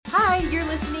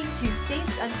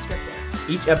Unscripted.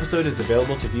 Each episode is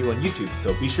available to view on YouTube,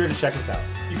 so be sure to check us out.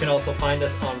 You can also find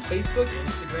us on Facebook,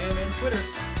 Instagram, and Twitter.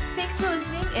 Thanks for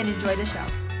listening and enjoy the show.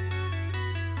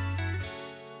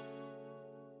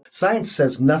 Science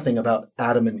says nothing about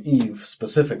Adam and Eve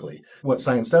specifically. What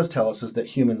science does tell us is that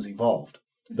humans evolved.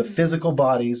 The physical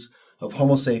bodies of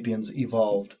Homo sapiens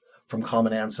evolved from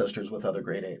common ancestors with other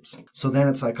great apes. So then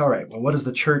it's like, all right, well, what does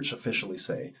the church officially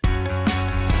say?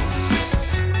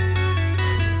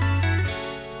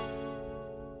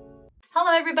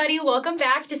 Hello, everybody. Welcome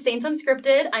back to Saints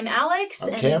Unscripted. I'm Alex. I'm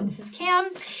and Cam. This is Cam.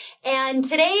 And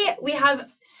today we have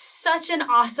such an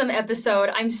awesome episode.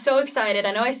 I'm so excited.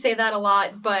 I know I say that a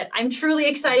lot, but I'm truly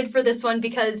excited for this one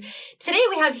because today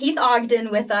we have Heath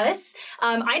Odgen with us.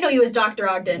 I know you as Dr.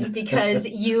 Ogden because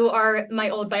you are my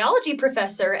old biology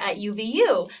professor at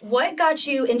UVU. What got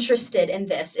you interested in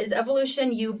this? Is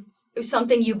evolution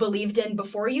something you believed in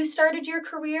before you started your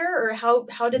career, or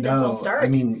how did this all start? I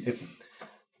mean,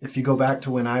 if you go back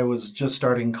to when I was just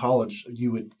starting college,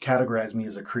 you would categorize me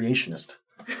as a creationist.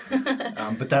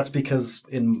 But that's because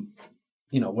when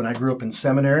I grew up in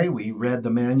seminary, we read the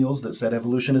manuals that said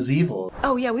evolution is evil.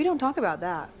 Oh yeah, we don't talk about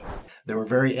that. They were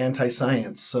very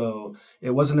anti-science. So it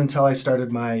wasn't until I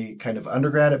started my kind of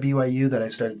undergrad at BYU that I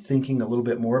started thinking a little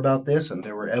bit more about this. And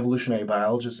there were evolutionary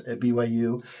biologists at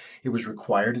BYU. It was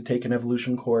required to take an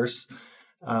evolution course.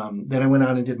 Then I went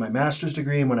on and did my master's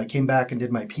degree, and when I came back and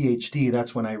did my PhD,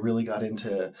 that's when I really got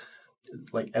into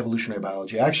evolutionary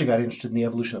biology. I actually got interested in the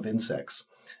evolution of insects,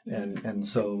 and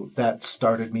so that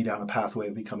started me down a pathway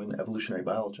of becoming an evolutionary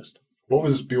biologist. What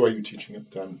was BYU teaching at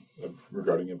the time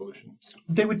regarding evolution?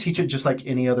 They would teach it just like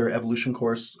any other evolution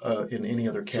course in any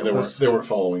other campus. So they were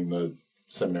following the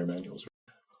seminary manuals.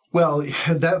 Well,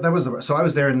 that was so I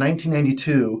was there in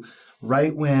 1992,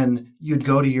 right when you'd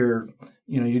go to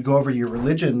you'd go over to your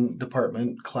religion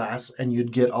department class and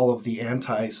you'd get all of the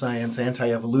anti-science,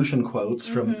 anti-evolution quotes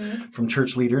from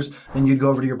church leaders. Then you'd go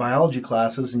over to your biology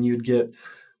classes and you'd get,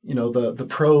 the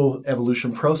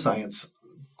pro-evolution, pro-science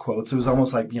quotes. It was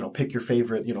almost like, pick your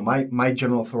favorite, my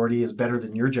general authority is better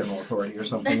than your general authority or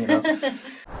something,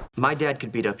 My dad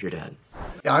could beat up your dad.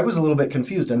 I was a little bit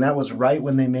confused, and that was right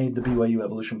when they made the BYU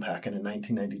Evolution Packet in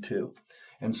 1992.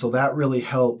 And so that really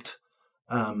helped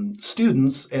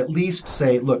students at least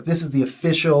say, look, these are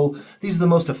the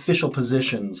most official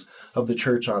positions of the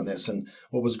church on this. And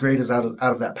what was great is out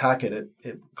of that packet,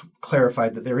 it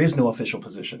clarified that there is no official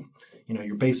position.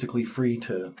 You're basically free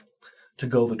to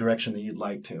go the direction that you'd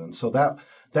like to. And so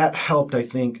that helped, I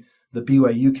think, the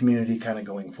BYU community kind of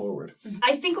going forward.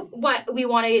 I think what we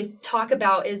want to talk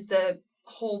about is the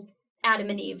whole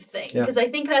Adam and Eve thing, because I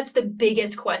think that's the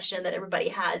biggest question that everybody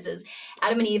has is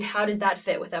Adam and Eve, how does that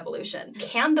fit with evolution?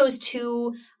 Can those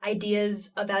two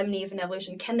ideas of Adam and Eve and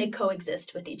evolution, can they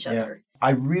coexist with each other? I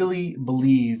really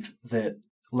believe that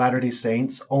Latter-day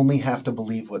Saints only have to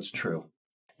believe what's true.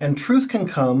 And truth can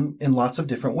come in lots of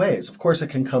different ways. Of course, it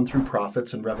can come through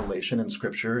prophets and revelation and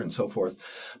scripture and so forth.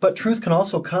 But truth can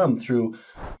also come through,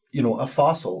 a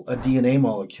fossil, a DNA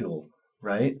molecule,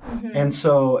 right? Mm-hmm.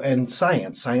 And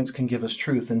science can give us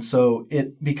truth. And so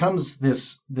it becomes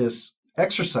this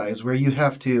exercise where you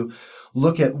have to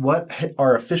look at what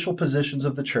are official positions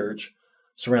of the church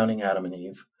surrounding Adam and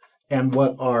Eve, and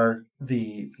what's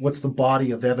the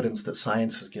body of evidence that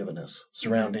science has given us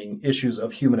surrounding issues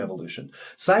of human evolution.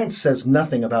 Science says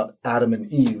nothing about Adam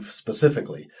and Eve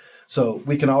specifically. So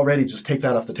we can already just take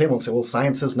that off the table and say, well,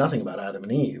 science says nothing about Adam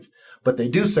and Eve. But they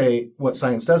do say, what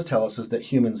science does tell us is that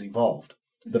humans evolved.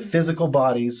 The physical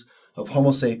bodies of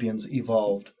Homo sapiens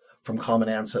evolved from common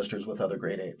ancestors with other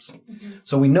great apes.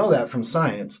 So we know that from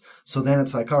science. So then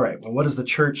it's like, all right, well, what does the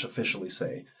church officially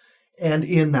say? And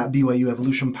in that BYU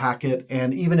Evolution Packet,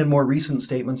 and even in more recent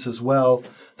statements as well,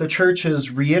 the church has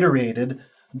reiterated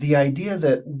the idea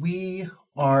that we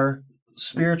are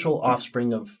spiritual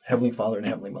offspring of Heavenly Father and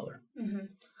Heavenly Mother.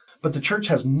 But the church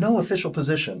has no official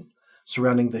position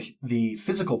surrounding the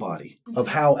physical body of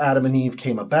how Adam and Eve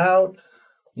came about.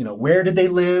 Where did they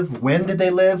live? When did they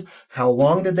live? How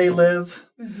long did they live?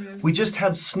 We just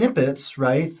have snippets,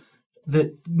 right,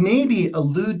 that maybe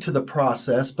allude to the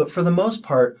process, but for the most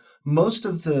part, most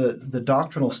of the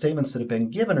doctrinal statements that have been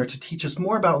given are to teach us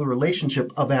more about the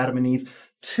relationship of Adam and Eve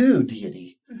to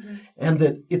deity, and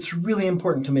that it's really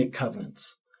important to make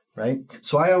covenants, right?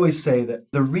 So I always say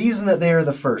that the reason that they are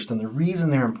the first and the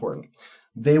reason they're important,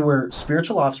 they were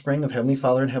spiritual offspring of Heavenly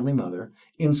Father and Heavenly Mother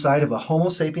inside of a Homo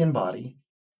sapien body,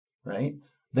 right,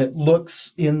 that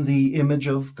looks in the image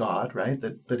of God, right,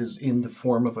 that is in the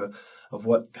form of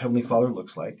what Heavenly Father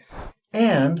looks like.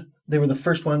 And they were the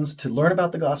first ones to learn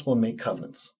about the gospel and make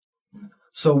covenants.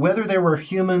 So whether there were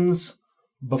humans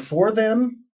before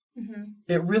them,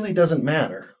 it really doesn't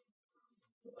matter.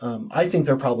 I think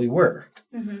there probably were,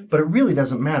 but it really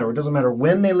doesn't matter. It doesn't matter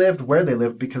when they lived, where they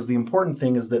lived, because the important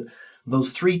thing is that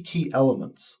those three key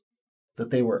elements,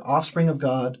 that they were offspring of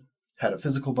God, had a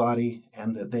physical body,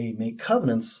 and that they make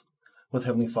covenants with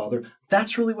Heavenly Father,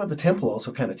 that's really what the temple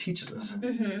also kind of teaches us.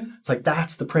 It's like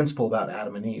that's the principle about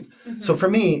Adam and Eve. So for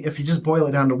me, if you just boil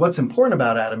it down to what's important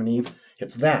about Adam and Eve,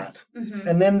 it's that.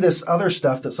 And then this other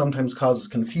stuff that sometimes causes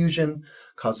confusion,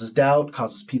 causes doubt,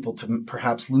 causes people to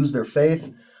perhaps lose their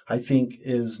faith, I think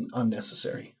is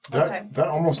unnecessary. That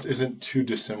almost isn't too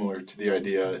dissimilar to the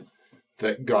idea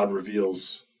that God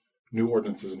reveals new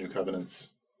ordinances and new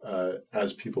covenants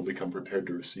as people become prepared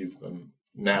to receive them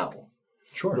now.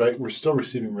 Sure. Right? We're still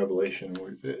receiving revelation.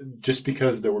 Just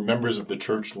because there were members of the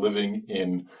church living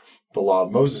in the law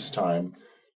of Moses' time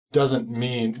doesn't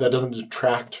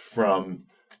detract from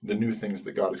the new things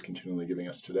that God is continually giving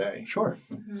us today. Sure.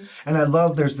 And I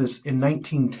love there's this in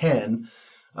 1910,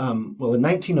 in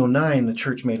 1909, the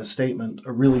church made a statement,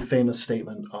 a really famous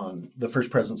statement on the first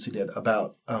presidency did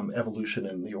about evolution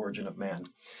and the origin of man.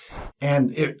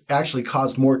 And it actually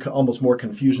caused almost more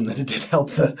confusion than it did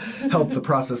help the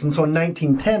process. And so in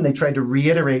 1910, they tried to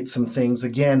reiterate some things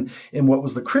again in what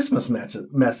was the Christmas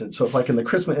message. So it's like in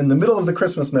the middle of the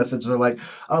Christmas message, they're like,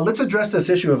 let's address this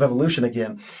issue of evolution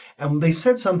again. And they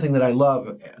said something that I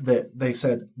love, that they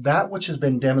said, that which has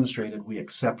been demonstrated, we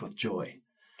accept with joy.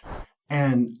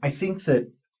 And I think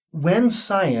that when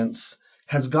science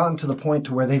has gotten to the point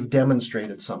to where they've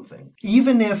demonstrated something,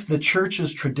 even if the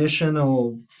church's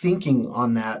traditional thinking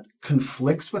on that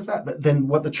conflicts with that, then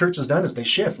what the church has done is they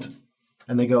shift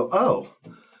and they go,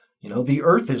 the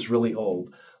earth is really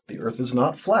old. The earth is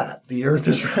not flat. The earth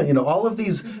is, all of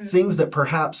these things that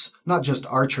perhaps not just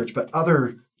our church, but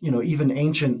other even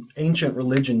ancient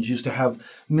religions used to have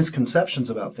misconceptions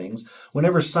about things.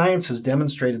 Whenever science has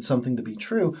demonstrated something to be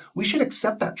true, we should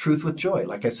accept that truth with joy.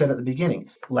 Like I said at the beginning,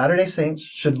 Latter-day Saints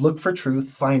should look for truth,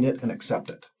 find it, and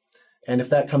accept it. And if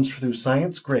that comes through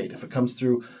science, great. If it comes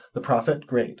through the prophet,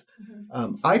 great.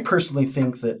 I personally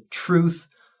think that truth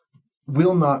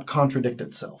will not contradict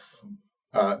itself.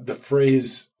 The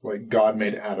phrase, like, God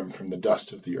made Adam from the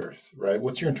dust of the earth, right?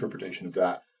 What's your interpretation of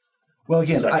that? Well,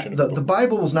 again, the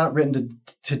Bible was not written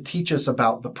to teach us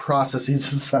about the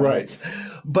processes of science, right.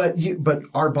 But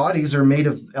our bodies are made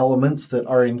of elements that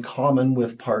are in common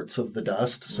with parts of the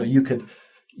dust. So you could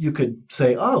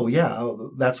say,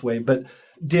 that's way. But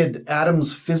did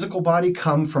Adam's physical body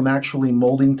come from actually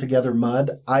molding together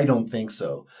mud? I don't think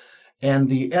so.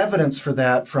 And the evidence for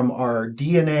that from our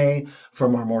DNA,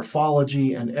 from our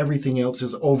morphology, and everything else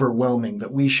is overwhelming,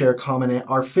 that we share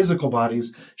our physical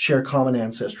bodies share common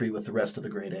ancestry with the rest of the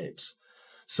great apes.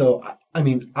 So,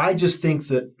 I just think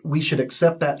that we should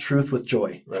accept that truth with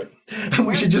joy. Right. And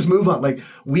we should just move on. Like,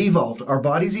 we evolved, our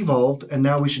bodies evolved, and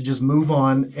now we should just move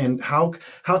on. And how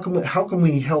can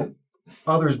we help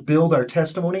others build our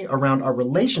testimony around our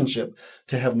relationship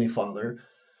to Heavenly Father,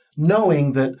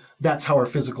 knowing that that's how our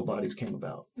physical bodies came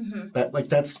about.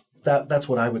 That's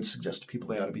what I would suggest to people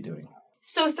they ought to be doing.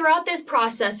 So throughout this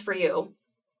process for you,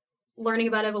 learning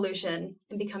about evolution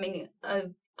and becoming a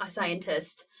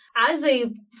scientist, as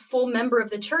a full member of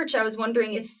the church, I was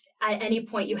wondering if at any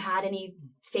point you had any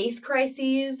faith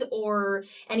crises or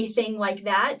anything like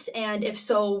that, and if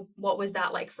so, what was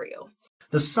that like for you?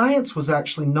 The science was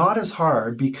actually not as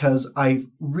hard because I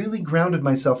really grounded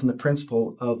myself in the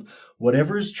principle of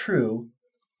whatever is true,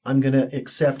 I'm going to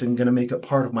accept and going to make it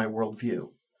part of my worldview.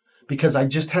 Because I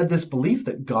just had this belief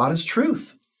that God is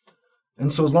truth.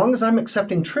 And so as long as I'm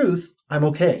accepting truth, I'm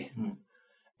okay.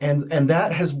 And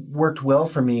that has worked well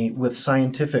for me with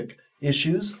scientific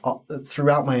issues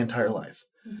throughout my entire life.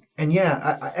 And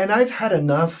I've had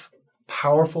enough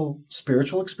powerful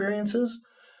spiritual experiences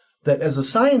that as a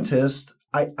scientist,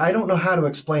 I don't know how to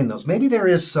explain those. Maybe there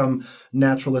is some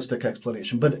naturalistic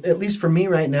explanation, but at least for me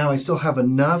right now, I still have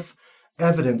enough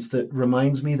evidence that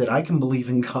reminds me that I can believe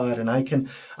in God and I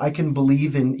can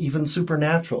believe in even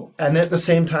supernatural. And at the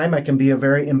same time, I can be a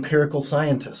very empirical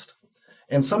scientist.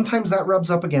 And sometimes that rubs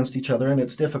up against each other and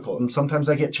it's difficult. And sometimes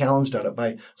I get challenged at it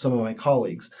by some of my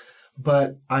colleagues.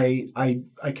 But I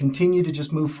continue to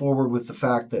just move forward with the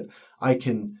fact that I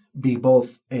can be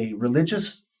both a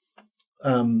religious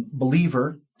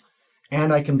believer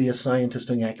and I can be a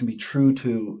scientist and I can be true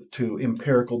to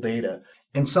empirical data.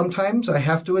 And sometimes I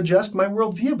have to adjust my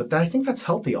worldview, but I think that's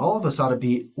healthy. All of us ought to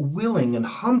be willing and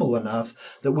humble enough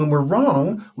that when we're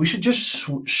wrong, we should just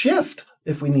shift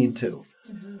if we need to.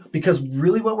 Because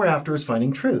really what we're after is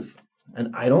finding truth.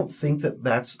 And I don't think that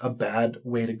that's a bad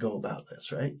way to go about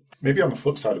this, right? Maybe on the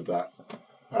flip side of that,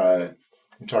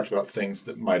 You talked about things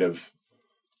that might have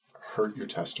hurt your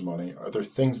testimony. Are there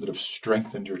things that have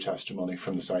strengthened your testimony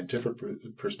from the scientific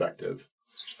perspective?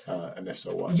 And if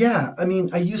so, what? Yeah, I mean,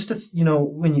 I used to,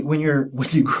 when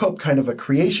you grow up kind of with a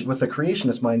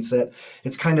creationist mindset,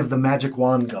 it's kind of the magic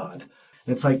wand God.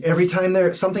 And it's like every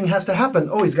time something has to happen,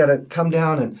 he's got to come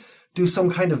down and do some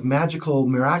kind of magical,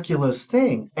 miraculous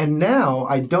thing. And now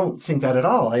I don't think that at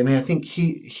all. I mean, I think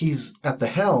he's at the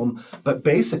helm, but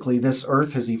basically this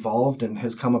earth has evolved and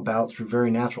has come about through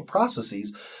very natural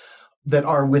processes that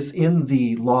are within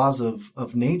the laws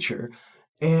of nature.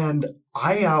 And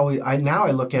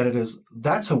I look at it as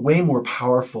that's a way more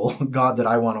powerful God that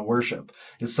I want to worship,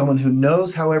 is someone who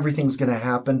knows how everything's going to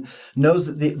happen, knows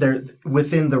that they're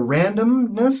within the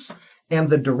randomness and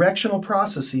the directional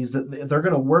processes that they're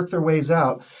going to work their ways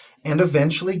out and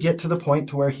eventually get to the point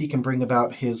to where he can bring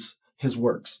about his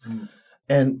works. Mm.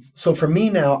 And so for me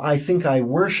now, I think I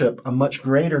worship a much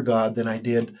greater God than I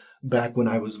did back when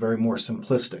I was very more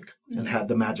simplistic and had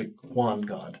the magic wand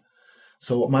God.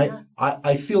 So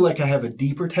I feel like I have a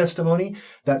deeper testimony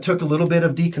that took a little bit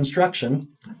of deconstruction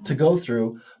to go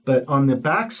through, but on the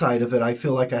backside of it, I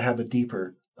feel like I have a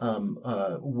deeper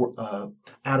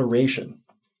adoration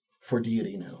for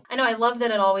deity now. I know, I love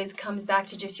that it always comes back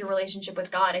to just your relationship with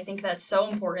God. I think that's so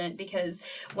important because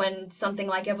when something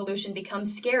like evolution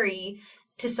becomes scary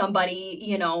to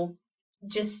somebody,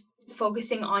 just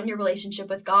focusing on your relationship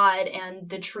with God and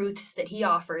the truths that he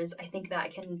offers, I think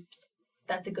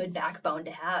that's a good backbone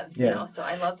to have, so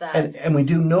I love that. And we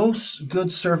do no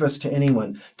good service to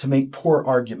anyone to make poor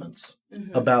arguments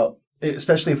about,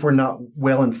 especially if we're not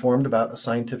well informed about a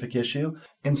scientific issue.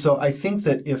 And so I think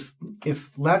that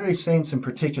if Latter-day Saints in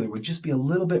particular would just be a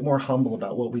little bit more humble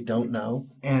about what we don't know,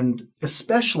 and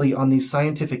especially on these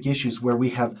scientific issues where we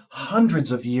have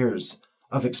hundreds of years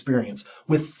of experience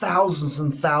with thousands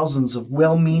and thousands of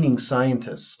well-meaning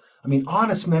scientists, I mean,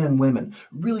 honest men and women,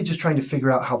 really just trying to figure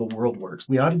out how the world works.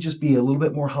 We ought to just be a little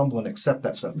bit more humble and accept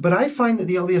that stuff. But I find that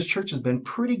the LDS Church has been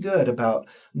pretty good about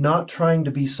not trying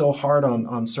to be so hard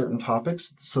on certain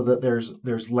topics so that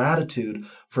there's latitude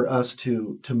for us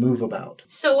to move about.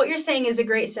 So what you're saying is a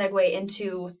great segue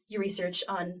into your research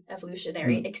on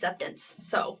evolutionary acceptance.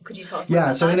 So could you tell us more about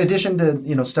that? So in addition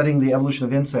to, studying the evolution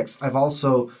of insects, I've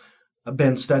also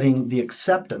been studying the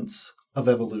acceptance of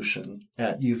evolution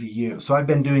at UVU. So I've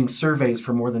been doing surveys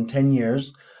for more than 10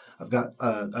 years. I've got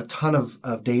a ton of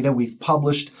data. We've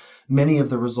published many of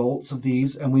the results of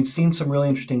these, and we've seen some really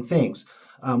interesting things.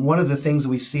 One of the things that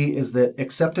we see is that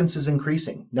acceptance is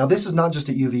increasing. Now, this is not just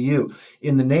at UVU.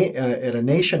 At a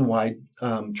nationwide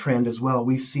trend as well,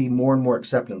 we see more and more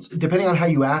acceptance. Depending on how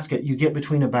you ask it, you get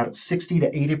between about 60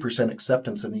 to 80%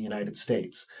 acceptance in the United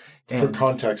States. And for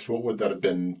context, what would that have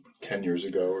been 10 years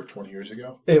ago or 20 years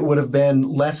ago? It would have been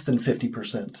less than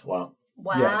 50%. Wow.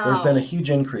 Yeah, there's been a huge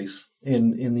increase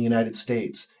in the United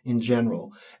States in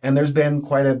general. And there's been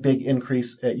quite a big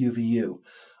increase at UVU.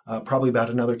 Probably about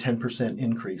another 10%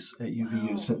 increase at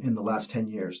UVU in the last 10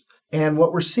 years. And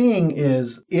what we're seeing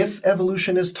is if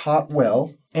evolution is taught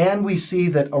well, and we see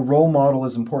that a role model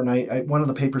is important. One of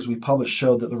the papers we published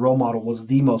showed that the role model was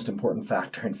the most important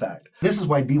factor, in fact. This is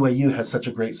why BYU has such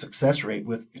a great success rate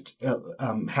with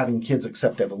having kids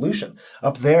accept evolution.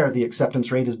 Up there, the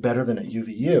acceptance rate is better than at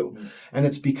UVU. And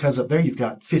it's because up there you've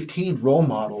got 15 role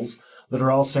models that are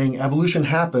all saying evolution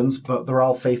happens, but they're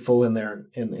all faithful in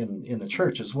the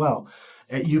church as well.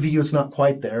 At UVU, it's not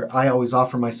quite there. I always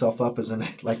offer myself up as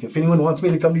if anyone wants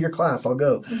me to come to your class, I'll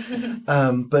go.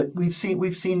 But we've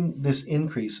seen this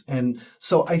increase, and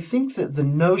so I think that the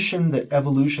notion that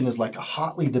evolution is like a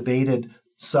hotly debated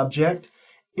subject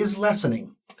is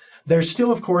lessening. There's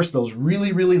still, of course, those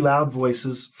really, really loud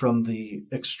voices from the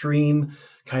extreme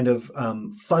kind of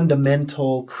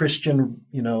fundamental Christian,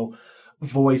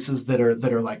 voices that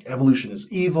are like evolution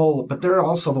is evil, but there are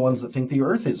also the ones that think the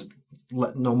earth is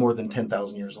no more than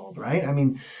 10,000 years old, right? I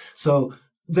mean, so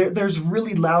there's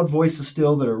really loud voices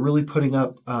still that are really putting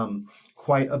up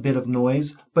quite a bit of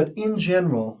noise, but in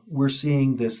general, we're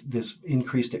seeing this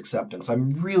increased acceptance.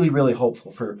 I'm really, really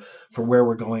hopeful for where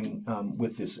we're going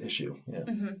with this issue. Yeah.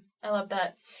 Mm-hmm. I love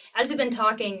that. As we've been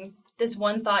talking, this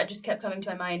one thought just kept coming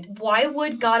to my mind. Why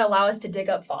would God allow us to dig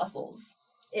up fossils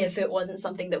if it wasn't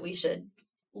something that we should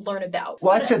learn about?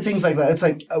 Well, I've said things like that. It's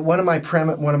like one of my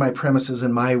premises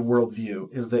in my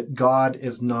worldview is that God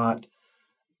is not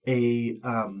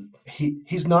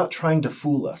he's not trying to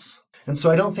fool us. And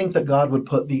so I don't think that God would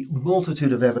put the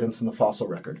multitude of evidence in the fossil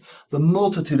record, the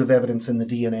multitude of evidence in the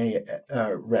DNA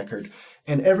record,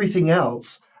 and everything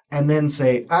else and then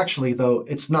say, actually, though,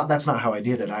 that's not how I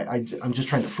did it. I'm just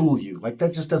trying to fool you. Like,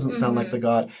 that just doesn't sound like the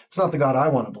God. It's not the God I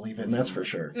want to believe in, that's for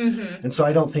sure. And so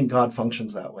I don't think God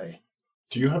functions that way.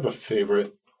 Do you have a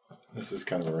favorite, this is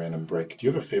kind of a random break, do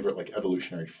you have a favorite like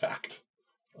evolutionary fact?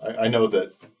 I know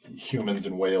that humans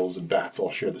and whales and bats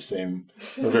all share the same,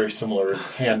 or very similar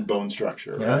hand-bone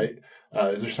structure, right?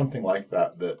 Is there something like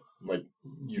that like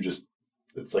you just,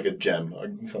 it's like a gem, or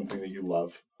something that you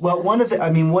love? Well, one of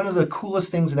the coolest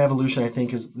things in evolution, I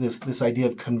think, is this idea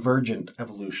of convergent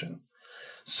evolution.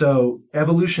 So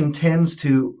evolution tends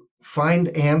to find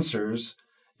answers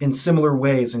in similar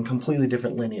ways in completely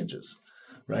different lineages,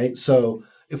 right? So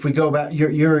if we go back,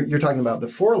 you're talking about the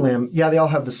forelimb. Yeah, they all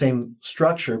have the same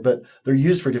structure, but they're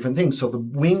used for different things. So the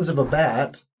wings of a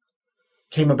bat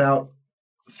came about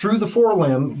through the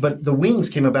forelimb, but the wings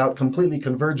came about completely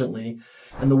convergently,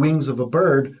 and the wings of a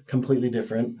bird completely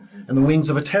different, and the wings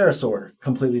of a pterosaur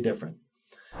completely different.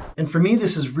 And for me,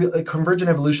 this is convergent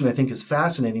evolution, I think, is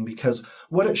fascinating because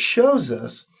what it shows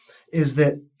us is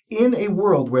that in a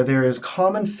world where there is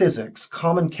common physics,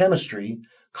 common chemistry,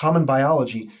 common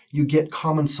biology, you get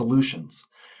common solutions.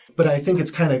 But I think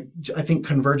I think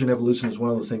convergent evolution is one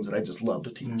of those things that I just love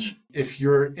to teach. If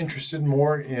you're interested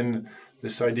more in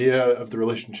this idea of the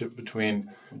relationship between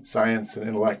science and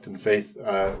intellect and faith,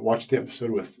 watch the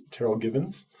episode with Terrell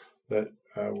Givens that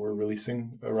we're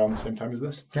releasing around the same time as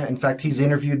this. Yeah, in fact, he's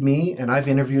interviewed me, and I've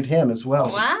interviewed him as well.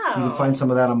 So wow. You can find some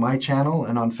of that on my channel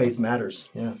and on Faith Matters.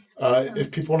 Yeah. Awesome. If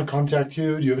people want to contact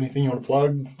you, do you have anything you want to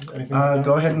plug? Anything like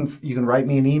go ahead and you can write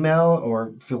me an email,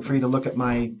 or feel free to look at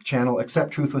my channel,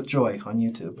 Accept Truth with Joy, on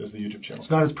YouTube. As the YouTube channel.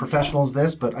 It's not as professional as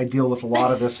this, but I deal with a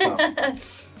lot of this stuff.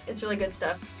 It's really good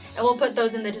stuff. And we'll put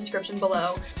those in the description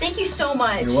below. Thank you so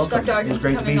much, You're welcome. Dr. Ogden, It was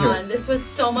great for to be coming here. on. This was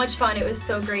so much fun. It was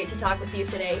so great to talk with you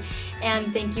today.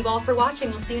 And thank you all for watching.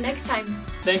 We'll see you next time.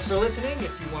 Thanks for listening.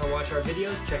 If you want to watch our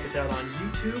videos, check us out on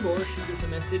YouTube or shoot us a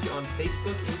message on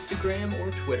Facebook, Instagram,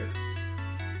 or Twitter.